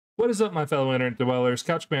What is up, my fellow internet dwellers?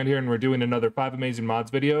 Couchman here, and we're doing another 5 Amazing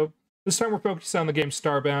Mods video. This time we're focused on the game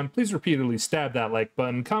Starbound. Please repeatedly stab that like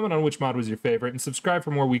button, comment on which mod was your favorite, and subscribe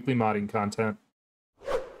for more weekly modding content.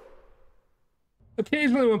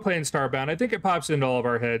 Occasionally when playing Starbound, I think it pops into all of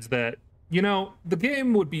our heads that, you know, the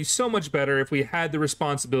game would be so much better if we had the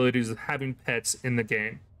responsibilities of having pets in the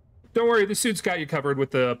game. Don't worry, the suit's got you covered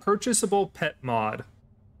with the purchasable pet mod.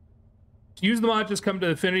 To use the mod, just come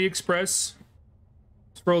to Affinity Express,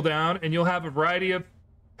 scroll down, and you'll have a variety of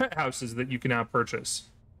pet houses that you can now purchase.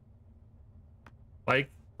 Like,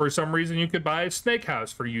 for some reason, you could buy a snake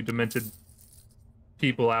house for you demented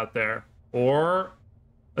people out there, or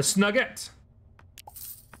a Snuggette.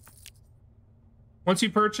 Once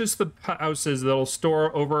you purchase the houses that'll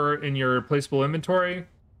store over in your placeable inventory,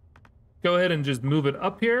 go ahead and just move it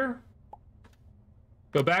up here.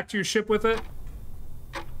 Go back to your ship with it.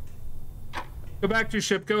 Go back to your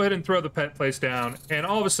ship, go ahead and throw the pet place down, and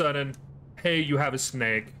all of a sudden, hey, you have a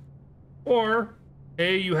snake. Or,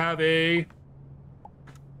 hey, you have a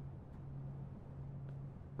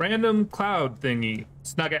random cloud thingy.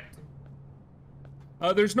 Snuggette.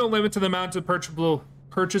 There's no limit to the amount of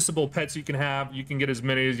purchasable pets you can have. You can get as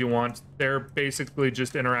many as you want. They're basically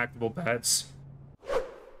just interactable pets.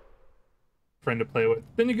 Friend to play with.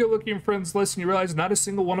 Then you go look at your friends list and you realize not a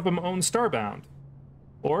single one of them owns Starbound.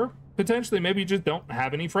 Or, potentially, maybe you just don't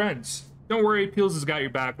have any friends. Don't worry, Peels has got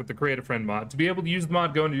your back with the Create a Friend mod. To be able to use the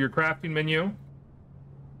mod, go into your crafting menu.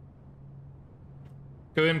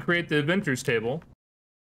 Go ahead and create the adventures table.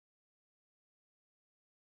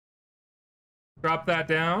 Drop that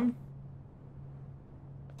down.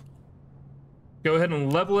 Go ahead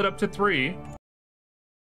and level it up to 3.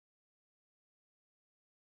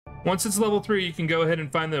 Once it's level 3, you can go ahead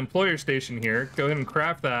and find the employer station here. Go ahead and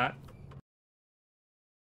craft that.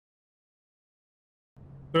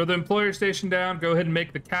 Throw the employer station down, go ahead and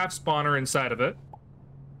make the calf spawner inside of it.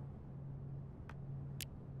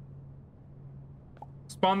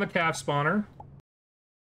 Spawn the calf spawner.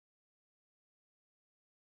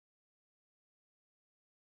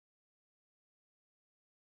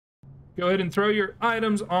 Go ahead and throw your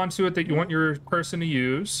items onto it that you want your person to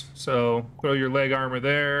use. So throw your leg armor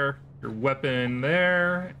there, your weapon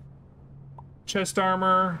there, chest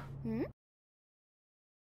armor.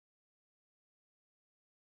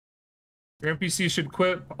 Your NPC should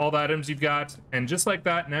equip all the items you've got, and just like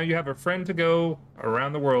that, now you have a friend to go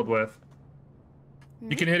around the world with.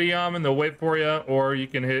 You can hit Eom and they'll wait for you, or you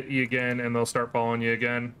can hit E again and they'll start following you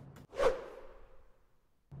again.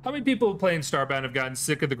 How many people playing Starbound have gotten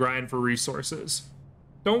sick of the grind for resources?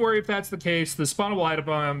 Don't worry if that's the case, the Spawnable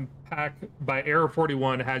Item Pack by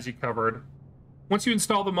Error41 has you covered. Once you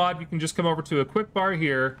install the mod, you can just come over to a quick bar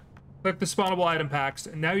here, click the Spawnable Item Packs,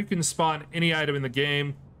 and now you can spawn any item in the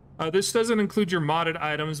game. This doesn't include your modded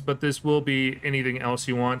items, but this will be anything else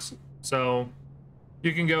you want. So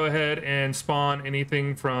you can go ahead and spawn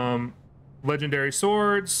anything from legendary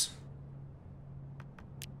swords.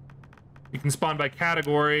 You can spawn by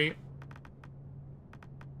category.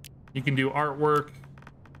 You can do artwork,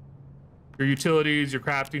 your utilities, your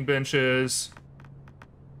crafting benches,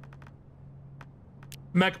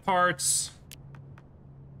 mech parts.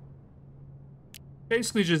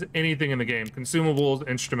 Basically just anything in the game. Consumables,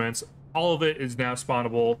 instruments, all of it is now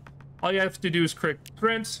spawnable. All you have to do is click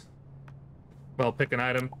print. Well, pick an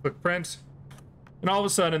item, click print. And all of a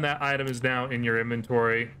sudden that item is now in your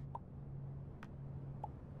inventory.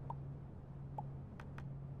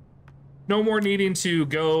 No more needing to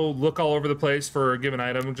go look all over the place for a given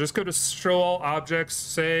item. Just go to show all objects,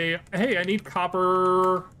 say, hey, I need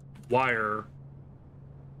copper wire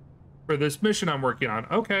for this mission I'm working on.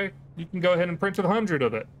 Okay, you can go ahead and print 100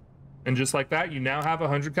 of it. And just like that, you now have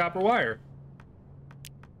 100 copper wire.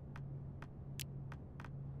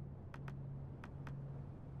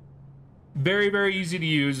 Very, very easy to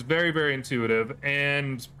use, very, very intuitive,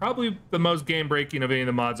 and probably the most game-breaking of any of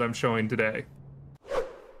the mods I'm showing today.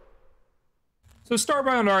 So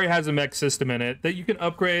Starbound already has a mech system in it that you can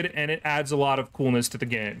upgrade, and it adds a lot of coolness to the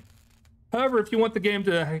game. However, if you want the game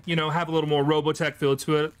to, you know, have a little more Robotech feel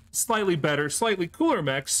to it, slightly better, slightly cooler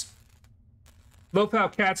mechs, Low-Pow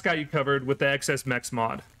Cat's got you covered with the XS Mechs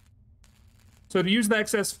mod. So to use the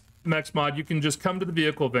XS Mechs mod, you can just come to the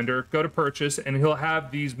vehicle vendor, go to purchase, and he'll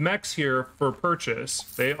have these mechs here for purchase.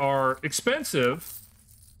 They are expensive,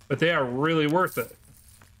 but they are really worth it.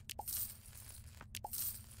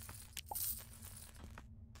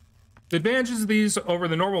 The advantages of these over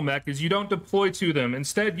the normal mech is you don't deploy to them.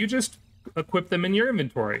 Instead, you just equip them in your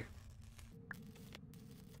inventory.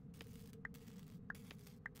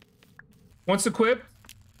 Once equipped,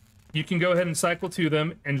 you can go ahead and cycle to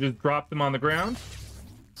them and just drop them on the ground.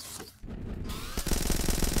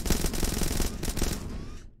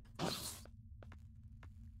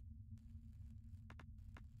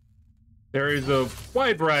 There is a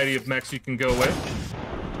wide variety of mechs you can go with.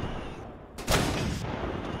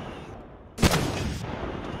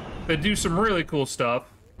 They do some really cool stuff.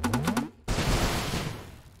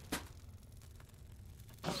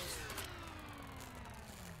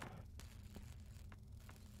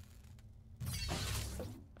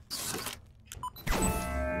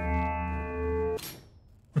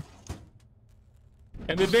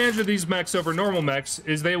 And the advantage of these mechs over normal mechs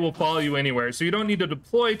is they will follow you anywhere. So you don't need to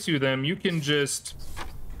deploy to them. You can just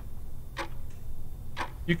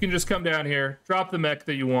come down here, drop the mech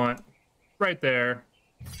that you want right there.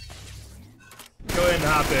 Go ahead and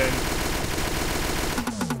hop in.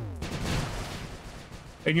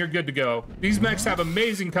 And you're good to go. These mechs have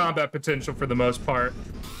amazing combat potential for the most part.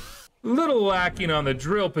 A little lacking on the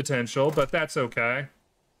drill potential, but that's okay.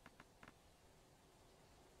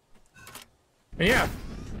 And yeah,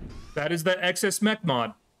 that is the XS Mech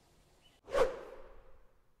mod.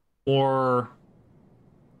 Or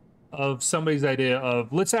of somebody's idea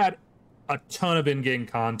of, let's add a ton of in-game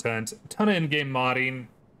content, a ton of in-game modding,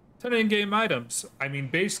 a ton of in-game items. I mean,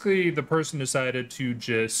 basically, the person decided to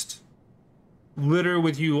just litter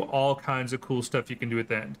with you all kinds of cool stuff you can do at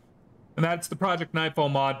the end. And that's the Project Knightfall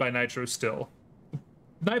mod by Nitro Still.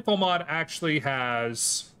 Knightfall mod actually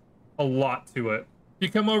has a lot to it. If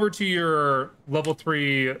you come over to your level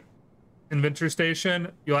 3 inventor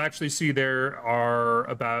station, you'll actually see there are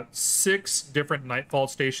about 6 different Nightfall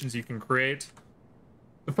stations you can create.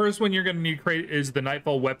 The first one you're going to need to create is the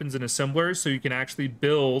Nightfall weapons and assemblers, so you can actually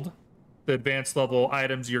build the advanced level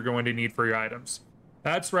items you're going to need for your items.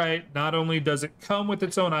 That's right, not only does it come with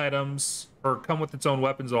its own items, or come with its own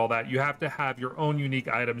weapons and all that, you have to have your own unique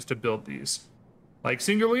items to build these. Like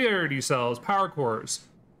singularity cells, power cores.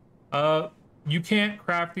 You can't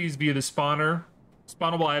craft these via the spawner.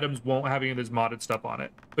 Spawnable items won't have any of this modded stuff on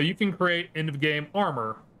it. But you can create end-of-game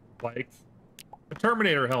armor, like a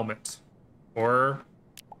Terminator helmet, or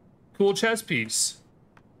cool chest piece.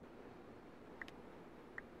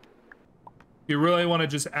 You really want to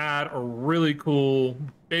just add a really cool,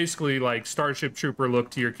 basically like Starship Trooper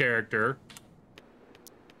look to your character.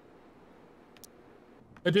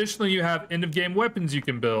 Additionally, you have end-of-game weapons you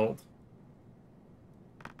can build.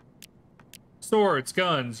 Swords,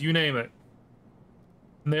 guns, you name it.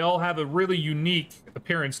 And they all have a really unique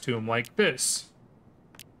appearance to them, like this.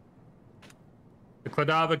 The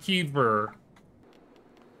Kladava Kiever.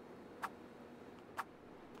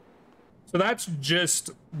 So that's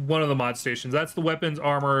just one of the mod stations. That's the weapons,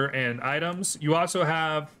 armor, and items. You also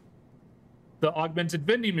have the augmented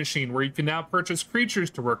vending machine, where you can now purchase creatures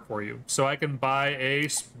to work for you. So I can buy a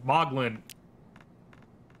Smoglin.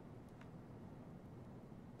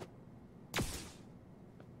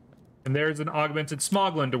 And there's an augmented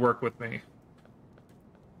Smoglin to work with me.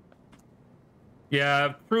 You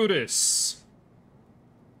have Brutus.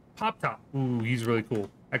 Pop Top. Ooh, he's really cool.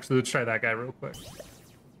 Actually, let's try that guy real quick.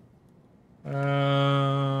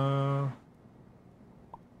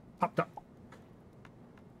 Pop Top.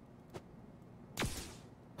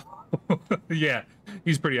 Yeah,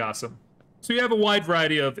 he's pretty awesome. So you have a wide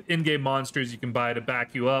variety of in-game monsters you can buy to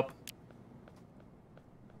back you up.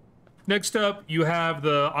 Next up, you have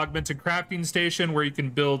the augmented crafting station, where you can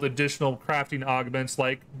build additional crafting augments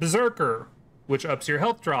like Berserker, which ups your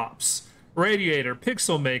health drops, Radiator,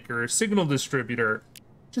 Pixel Maker, Signal Distributor,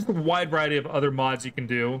 just a wide variety of other mods you can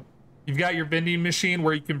do. You've got your vending machine,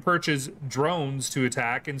 where you can purchase drones to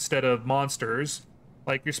attack instead of monsters,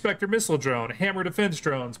 like your Spectre missile drone, hammer defense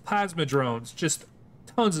drones, plasma drones, just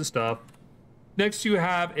tons of stuff. Next, you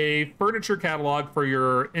have a furniture catalog for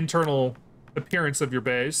your internal appearance of your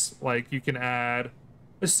base. Like, you can add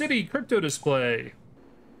a city crypto display.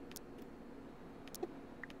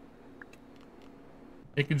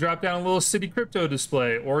 It can drop down a little city crypto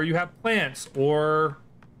display, or you have plants, or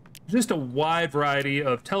just a wide variety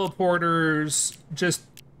of teleporters, just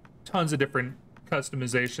tons of different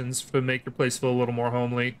customizations to make your place feel a little more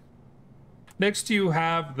homely. Next, you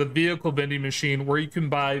have the vehicle vending machine, where you can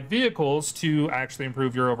buy vehicles to actually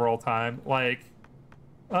improve your overall time. Like,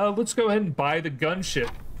 let's go ahead and buy the gunship.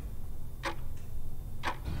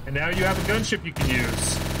 And now you have a gunship you can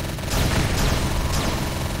use.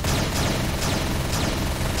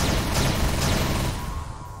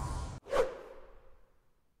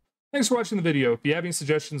 Thanks for watching the video. If you have any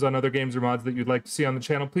suggestions on other games or mods that you'd like to see on the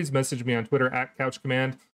channel, please message me on Twitter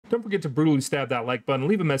 @CouchCommand. Don't forget to brutally stab that like button,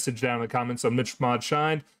 leave a message down in the comments on Mitch Mod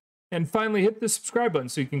Shined, and finally hit the subscribe button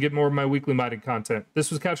so you can get more of my weekly modding content. This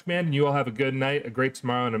was Couch Command, and you all have a good night, a great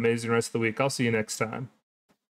tomorrow, and an amazing rest of the week. I'll see you next time.